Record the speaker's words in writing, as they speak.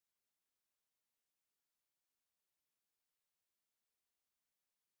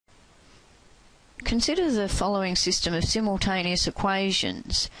Consider the following system of simultaneous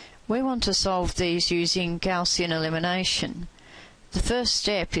equations. We want to solve these using Gaussian elimination. The first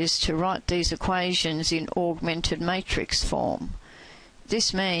step is to write these equations in augmented matrix form.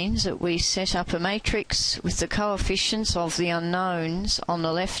 This means that we set up a matrix with the coefficients of the unknowns on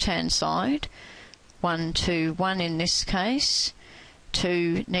the left-hand side, 1, 2, 1 in this case,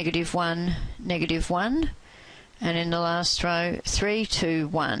 2, negative 1, negative 1, and in the last row 3, 2,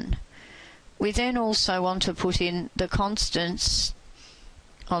 1. We then also want to put in the constants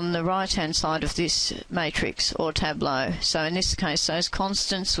on the right hand side of this matrix or tableau. So in this case those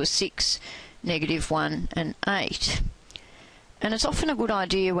constants were 6, negative 1 and 8. And it's often a good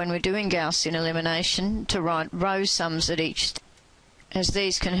idea when we're doing Gaussian elimination to write row sums at each, as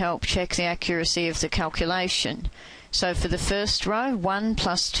these can help check the accuracy of the calculation. So for the first row, 1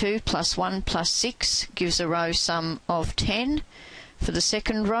 plus 2 plus 1 plus 6 gives a row sum of 10. For the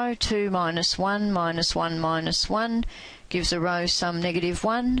second row, 2 minus 1 minus 1 minus 1 gives a row sum negative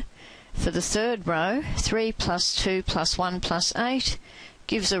 1. For the third row, 3 plus 2 plus 1 plus 8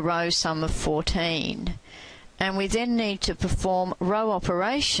 gives a row sum of 14. And we then need to perform row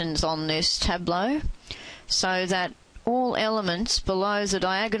operations on this tableau so that all elements below the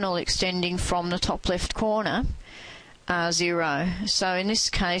diagonal extending from the top left corner are 0. So in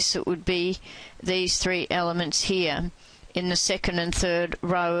this case it would be these three elements here in the second and third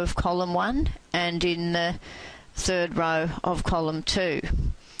row of column 1 and in the third row of column 2.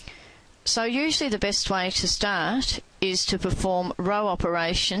 So usually the best way to start is to perform row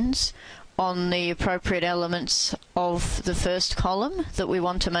operations on the appropriate elements of the first column that we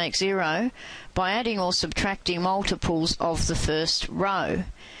want to make 0 by adding or subtracting multiples of the first row.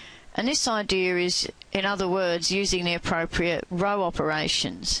 And this idea is, in other words, using the appropriate row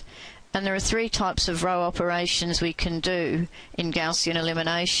operations. And there are three types of row operations we can do in Gaussian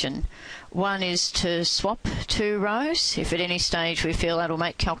elimination. One is to swap two rows, if at any stage we feel that will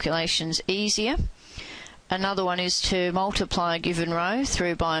make calculations easier. Another one is to multiply a given row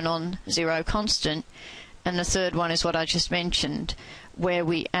through by a non-zero constant. And the third one is what I just mentioned, where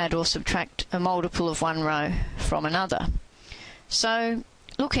we add or subtract a multiple of one row from another. So,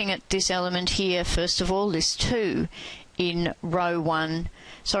 looking at this element here, first of all, this 2 in row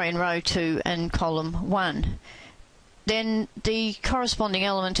 2 and column 1. Then the corresponding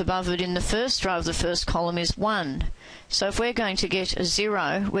element above it in the first row of the first column is 1. So if we're going to get a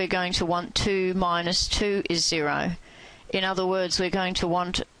 0, we're going to want 2 minus 2 is 0. In other words, we're going to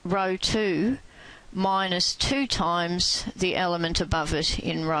want row 2 minus 2 times the element above it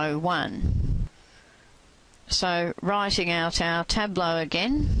in row 1. So writing out our tableau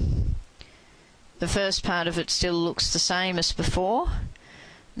again, the first part of it still looks the same as before,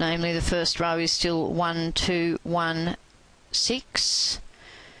 namely the first row is still 1, 2, 1, 6,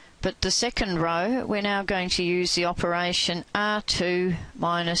 but the second row we're now going to use the operation R2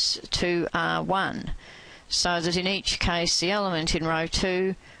 minus 2R1, so that in each case the element in row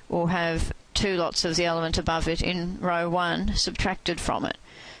 2 will have two lots of the element above it in row 1 subtracted from it.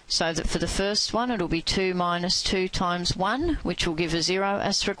 So that for the first one it'll be 2 minus 2 times 1, which will give a 0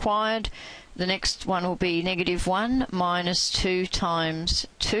 as required. The next one will be negative 1 minus 2 times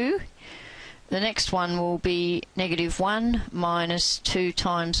 2. The next one will be negative 1 minus 2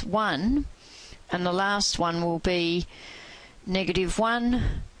 times 1. And the last one will be negative 1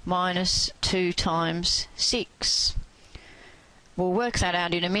 minus 2 times 6. We'll work that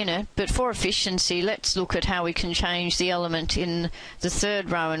out in a minute, but for efficiency let's look at how we can change the element in the third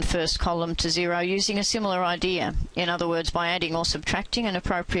row and first column to 0 using a similar idea. In other words, by adding or subtracting an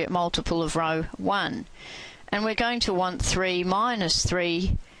appropriate multiple of row 1. And we're going to want 3 minus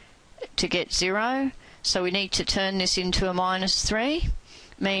 3 to get 0, so we need to turn this into a minus 3,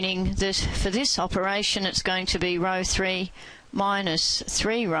 meaning that for this operation it's going to be row 3 minus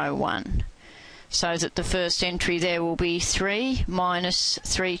 3 row 1. So that the first entry there will be 3 minus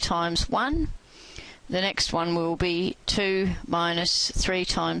 3 times 1. The next one will be 2 minus 3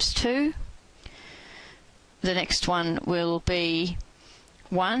 times 2. The next one will be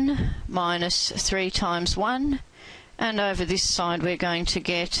 1 minus 3 times 1. And over this side we're going to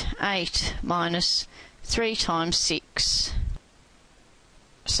get 8 minus 3 times 6.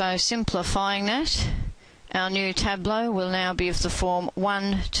 So simplifying that, our new tableau will now be of the form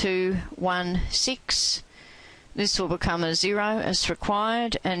 1, 2, 1, 6. This will become a 0 as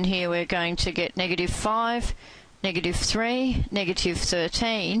required, and here we're going to get negative 5, negative 3, negative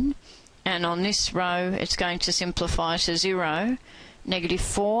 13, and on this row it's going to simplify to 0, negative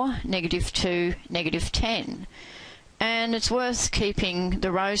 4, negative 2, negative 10. And it's worth keeping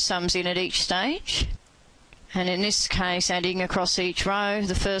the row sums in at each stage. And in this case, adding across each row,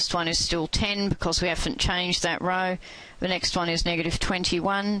 the first one is still 10 because we haven't changed that row. The next one is negative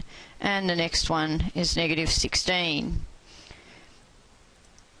 21, and the next one is negative 16.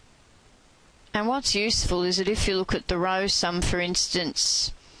 And what's useful is that if you look at the row sum, for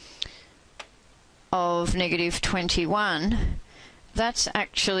instance, of negative 21, that's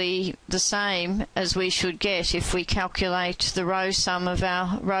actually the same as we should get if we calculate the row sum of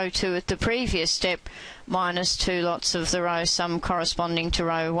our row 2 at the previous step minus 2 lots of the row sum corresponding to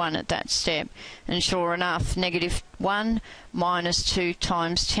row 1 at that step. And sure enough, negative 1 minus 2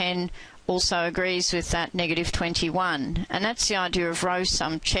 times 10 also agrees with that negative 21. And that's the idea of row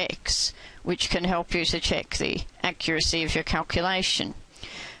sum checks, which can help you to check the accuracy of your calculation.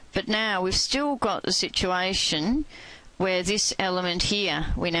 But now we've still got the situation where this element here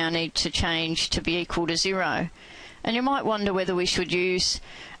we now need to change to be equal to 0. And you might wonder whether we should use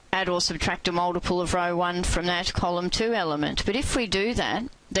add or subtract a multiple of row 1 from that column 2 element. But if we do that,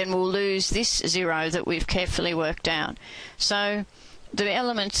 then we'll lose this 0 that we've carefully worked out. So the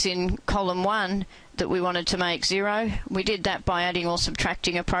elements in column 1 that we wanted to make 0, we did that by adding or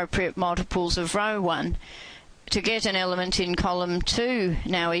subtracting appropriate multiples of row 1. To get an element in column 2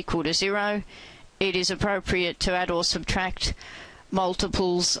 now equal to 0, it is appropriate to add or subtract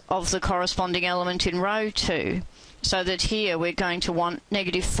multiples of the corresponding element in row 2. So that here we're going to want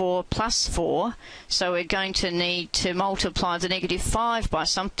negative 4 plus 4, so we're going to need to multiply the negative 5 by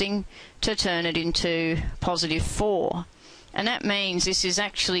something to turn it into positive 4. And that means this is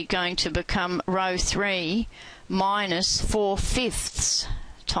actually going to become row 3 minus 4/5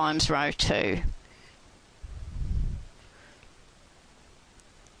 times row 2.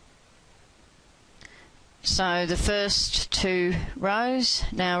 So the first two rows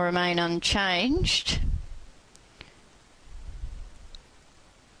now remain unchanged.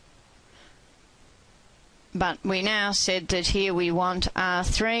 But we now said that here we want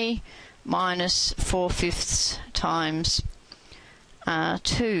R3 minus 4/5 times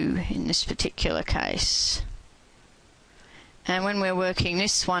R2 in this particular case. And when we're working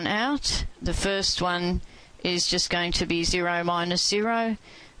this one out, the first one is just going to be 0 minus 0.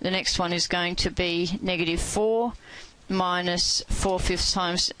 The next one is going to be negative 4 minus 4/5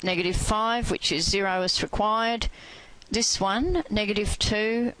 times negative 5, which is 0 as required. This one, negative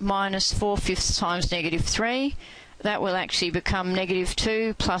 2 minus 4/5 times negative 3, that will actually become negative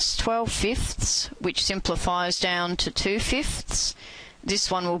 2 plus 12/5, which simplifies down to 2/5. This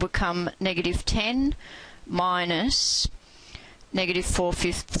one will become negative 10 minus negative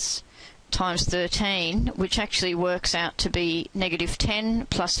 4/5 times 13, which actually works out to be negative 10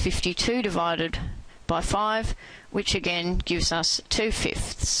 plus 52 divided by 5, which again gives us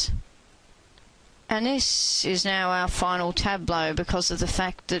 2/5. And this is now our final tableau because of the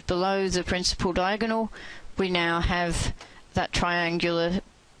fact that below the principal diagonal we now have that triangular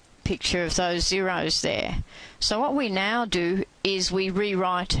picture of those zeros there. So what we now do is we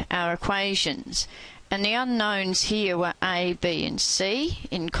rewrite our equations. And the unknowns here were A, B and C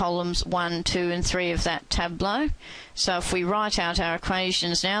in columns 1, 2 and 3 of that tableau. So if we write out our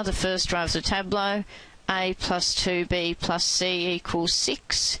equations now, the first row of the tableau, A plus 2B plus C equals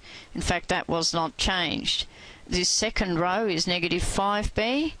 6. In fact, that was not changed. This second row is negative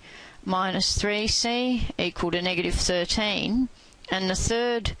 5B minus 3C equal to negative 13. And the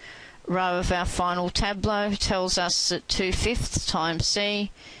third row of our final tableau tells us that 2/5 times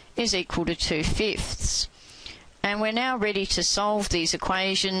C is equal to 2/5. And we're now ready to solve these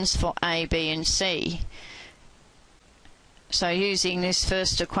equations for A, B and C. So using this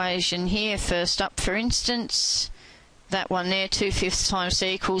first equation here, first up for instance, that one there, 2/5 times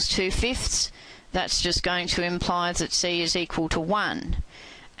C equals 2/5, that's just going to imply that C is equal to 1.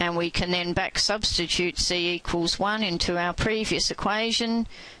 And we can then back substitute C equals 1 into our previous equation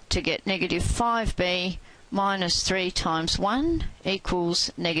to get negative 5B minus 3 times 1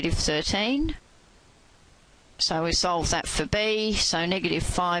 equals negative 13. So we solve that for B, so negative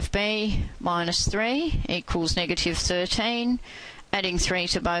 5B minus 3 equals negative 13. Adding 3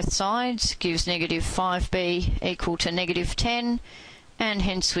 to both sides gives negative 5B equal to negative 10, and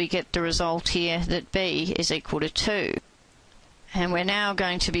hence we get the result here that B is equal to 2. And we're now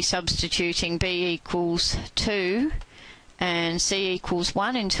going to be substituting B equals 2 and C equals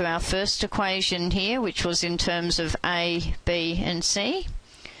 1 into our first equation here, which was in terms of A, B and C.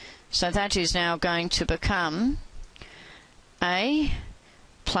 So that is now going to become A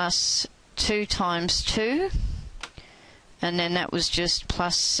plus 2 times 2, and then that was just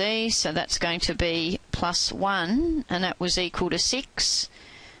plus C, so that's going to be plus 1, and that was equal to 6.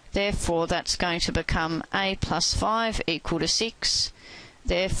 Therefore that's going to become A plus 5 equal to 6.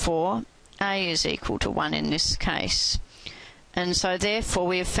 Therefore A is equal to 1 in this case. And so therefore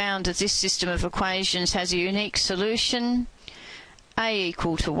we have found that this system of equations has a unique solution: A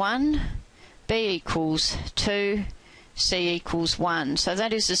equal to 1, B equals 2, C equals 1. So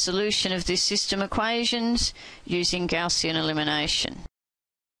that is the solution of this system of equations using Gaussian elimination.